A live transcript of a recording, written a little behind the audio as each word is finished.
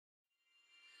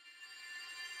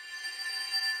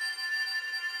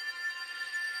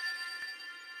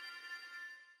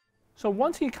So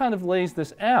once he kind of lays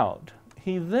this out,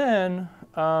 he then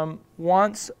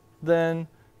wants then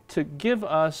to give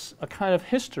us a kind of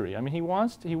history. I mean, he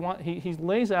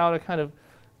lays out a kind of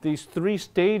these three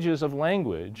stages of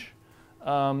language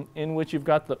in which you've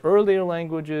got the earlier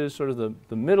languages, sort of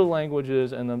the middle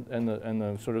languages, and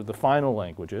the sort of the final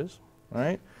languages,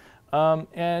 right?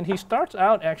 And he starts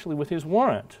out actually with his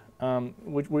warrant,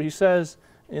 where he says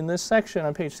in this section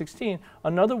on page 16,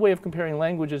 another way of comparing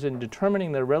languages and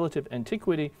determining their relative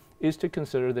antiquity is to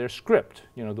consider their script,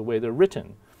 you know, the way they're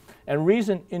written, and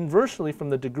reason inversely from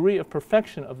the degree of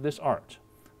perfection of this art.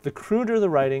 The cruder the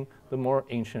writing, the more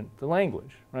ancient the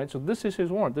language, right? So this is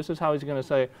his warrant. This is how he's going to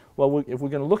say, well, if we're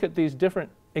going to look at these different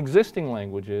existing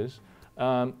languages,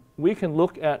 we can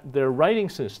look at their writing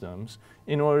systems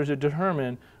in order to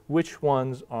determine which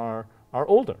ones are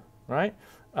older, right?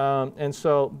 And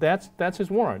so that's his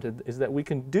warrant, is that we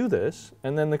can do this.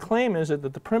 And then the claim is that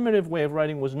the primitive way of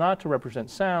writing was not to represent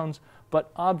sounds,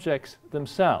 but objects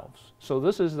themselves. So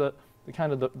this is the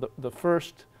kind of the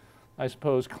first, I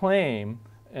suppose, claim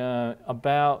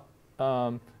about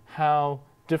how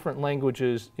different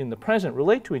languages in the present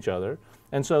relate to each other.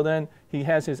 And so then he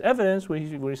has his evidence where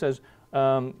he says,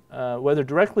 whether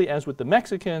directly as with the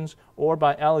Mexicans or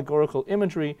by allegorical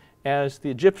imagery as the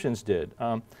Egyptians did.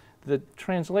 The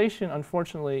translation,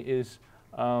 unfortunately, is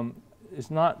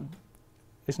not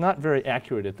very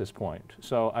accurate at this point.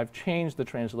 So I've changed the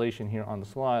translation here on the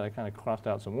slide. I kind of crossed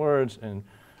out some words and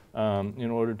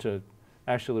in order to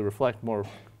actually reflect more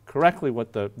correctly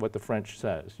what the French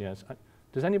says. Yes.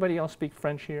 Does anybody else speak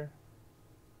French here?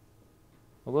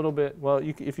 A little bit. Well,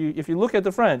 if you look at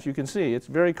the French, you can see it's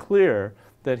very clear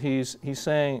that he's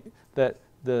saying that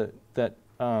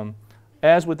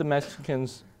as with the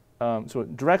Mexicans, so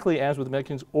directly as with the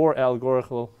Mexicans, or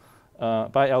allegorical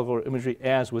by allegorical imagery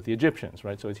as with the Egyptians,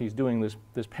 right? So he's doing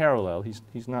this parallel.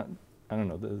 He's not. I don't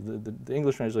know. The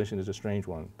English translation is a strange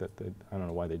one. I don't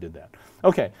know why they did that.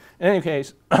 Okay. In any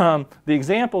case, the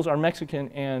examples are Mexican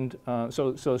and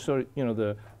so you know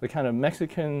the kind of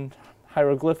Mexican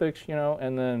hieroglyphics, you know,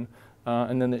 and then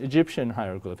the Egyptian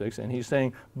hieroglyphics. And he's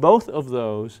saying both of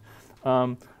those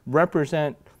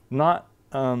represent not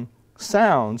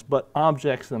sounds but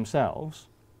objects themselves,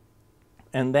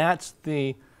 and that's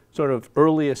the sort of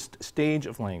earliest stage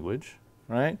of language.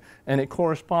 Right? And it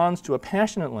corresponds to a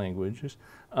passionate language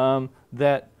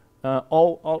that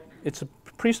it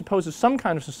presupposes some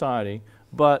kind of society,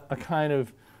 but a kind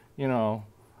of, you know,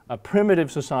 a primitive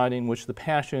society in which the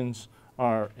passions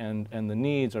are and the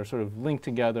needs are sort of linked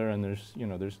together, and there's, you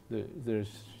know,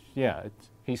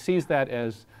 he sees that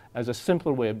as a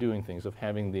simpler way of doing things, of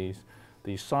having these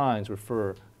signs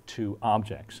refer to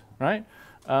objects, right?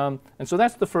 And so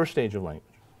that's the first stage of language.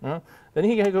 Then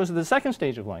he goes to the second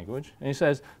stage of language, and he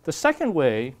says the second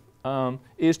way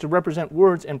is to represent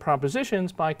words and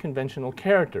propositions by conventional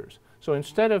characters. So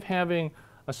instead of having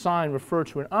a sign refer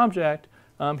to an object,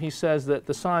 he says that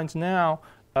the signs now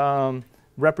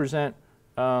represent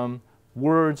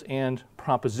words and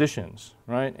propositions,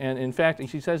 right? And in fact,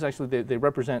 he says actually they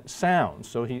represent sounds.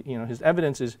 So his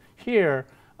evidence is here.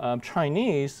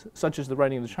 Chinese, such as the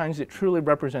writing of the Chinese, it truly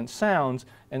represents sounds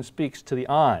and speaks to the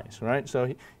eyes, right?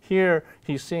 So here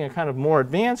he's seeing a kind of more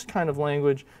advanced kind of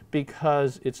language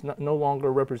because it's no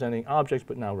longer representing objects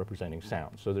but now representing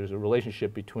sounds. So there's a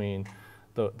relationship between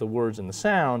the words and the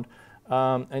sound.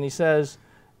 And he says,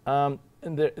 and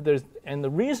the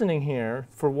reasoning here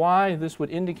for why this would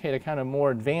indicate a kind of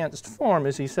more advanced form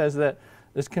is he says that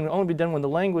this can only be done when the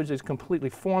language is completely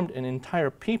formed and an entire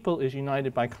people is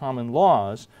united by common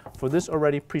laws, for this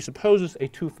already presupposes a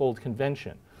twofold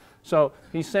convention. So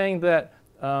he's saying that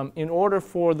in order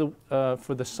for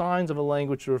the signs of a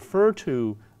language to refer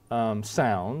to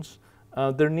sounds,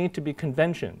 there need to be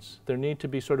conventions. There need to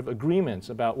be sort of agreements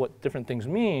about what different things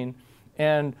mean,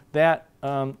 and that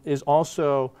is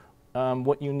also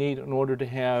what you need in order to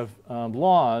have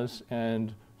laws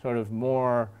and sort of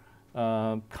more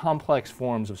complex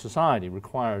forms of society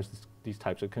requires these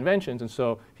types of conventions. And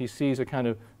so he sees a kind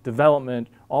of development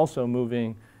also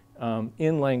moving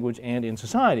in language and in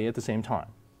society at the same time,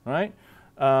 right?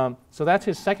 So that's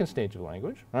his second stage of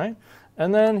language, right?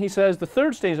 And then he says the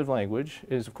third stage of language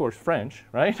is, of course, French,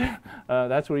 right?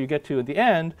 That's where you get to at the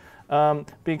end,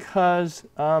 because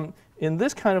in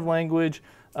this kind of language,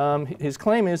 his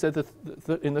claim is that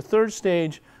in the third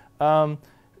stage,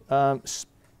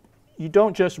 you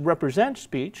don't just represent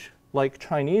speech like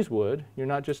Chinese would. You're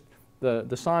not just,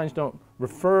 the signs don't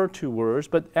refer to words,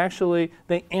 but actually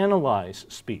they analyze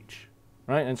speech,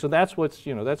 right? And so that's what's,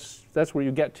 you know, that's where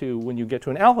you get to when you get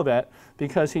to an alphabet,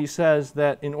 because he says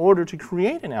that in order to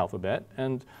create an alphabet,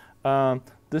 and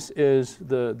this is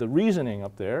the reasoning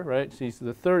up there, right? See, so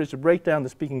the third is to break down the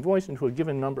speaking voice into a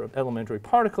given number of elementary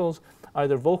particles,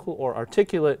 either vocal or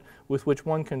articulate, with which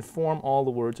one can form all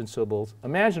the words and syllables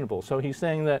imaginable. So he's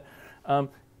saying that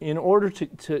in order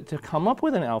to come up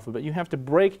with an alphabet, you have to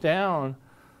break down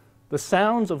the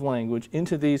sounds of language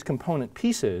into these component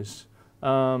pieces,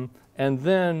 and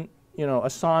then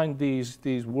assign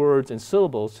these words and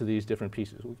syllables to these different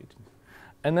pieces. We'll get to that.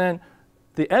 And then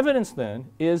the evidence then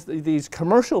is these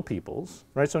commercial peoples,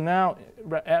 right? So now,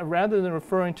 rather than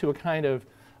referring to a kind of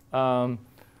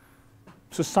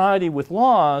society with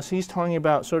laws, he's talking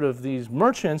about sort of these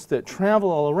merchants that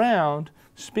travel all around,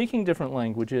 speaking different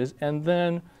languages, and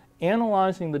then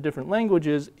analyzing the different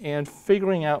languages and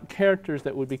figuring out characters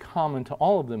that would be common to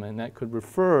all of them and that could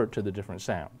refer to the different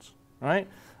sounds, right?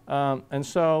 And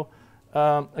so,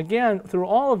 again, through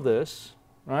all of this,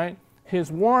 right,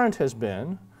 his warrant has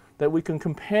been that we can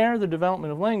compare the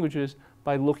development of languages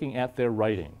by looking at their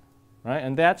writing, right?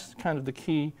 And that's kind of the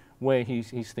key way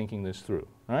he's thinking this through,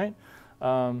 right?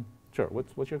 Sure.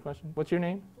 What's your question? What's your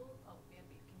name? Oh, Bambi.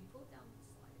 Can you pull it down the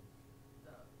slide? It's hard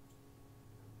to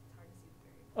see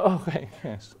the very. Oh, okay.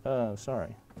 Yes.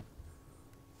 Sorry.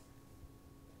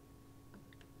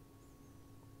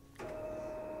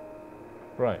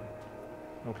 Right.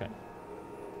 Okay.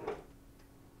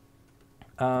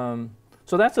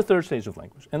 So that's the third stage of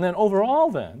language. And then overall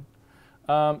then,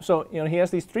 so he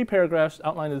has these 3 paragraphs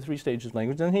outlining the 3 stages of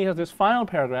language. Then he has this final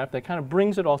paragraph that kind of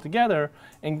brings it all together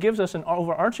and gives us an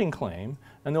overarching claim.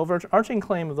 And the overarching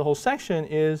claim of the whole section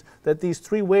is that these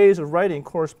 3 ways of writing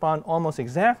correspond almost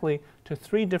exactly to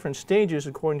 3 different stages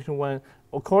according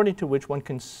to which one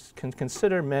can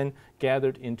consider men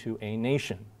gathered into a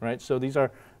nation, right? So these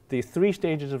are the 3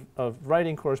 stages of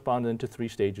writing correspond then to 3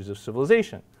 stages of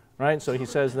civilization. Right? So he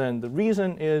says then the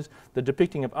reason is the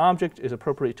depicting of objects is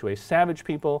appropriate to a savage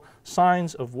people,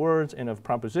 signs of words and of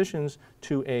propositions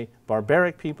to a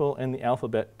barbaric people, and the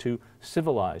alphabet to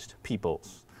civilized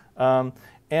peoples.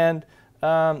 And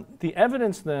the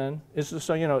evidence then is,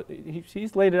 so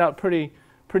he's laid it out pretty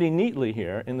neatly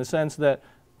here in the sense that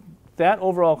that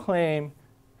overall claim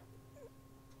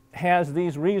has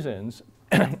these reasons.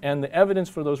 And the evidence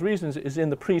for those reasons is in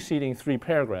the preceding 3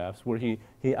 paragraphs where he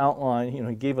outlined,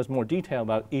 he gave us more detail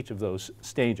about each of those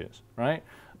stages, right?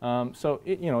 So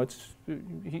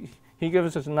he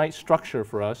gives us a nice structure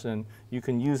for us, and you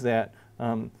can use that,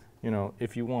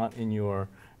 if you want in your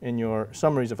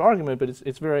summaries of argument. But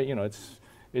it's very,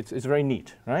 it's very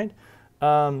neat, right?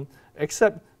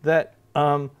 Except that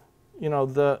the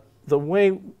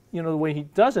way he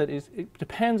does it is it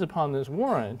depends upon this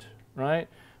warrant, right?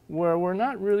 Where we're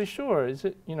not really sure. Is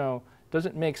it, does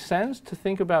it make sense to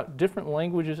think about different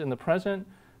languages in the present,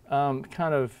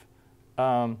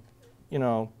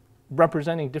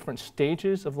 representing different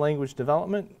stages of language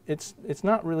development? It's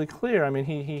not really clear. I mean,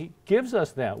 he gives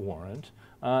us that warrant,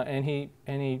 and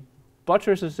he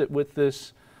buttresses it with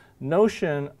this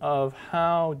notion of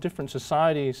how different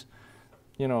societies,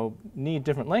 need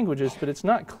different languages, but it's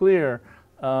not clear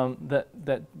that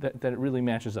it really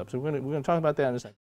matches up. So we're going to talk about that in a second.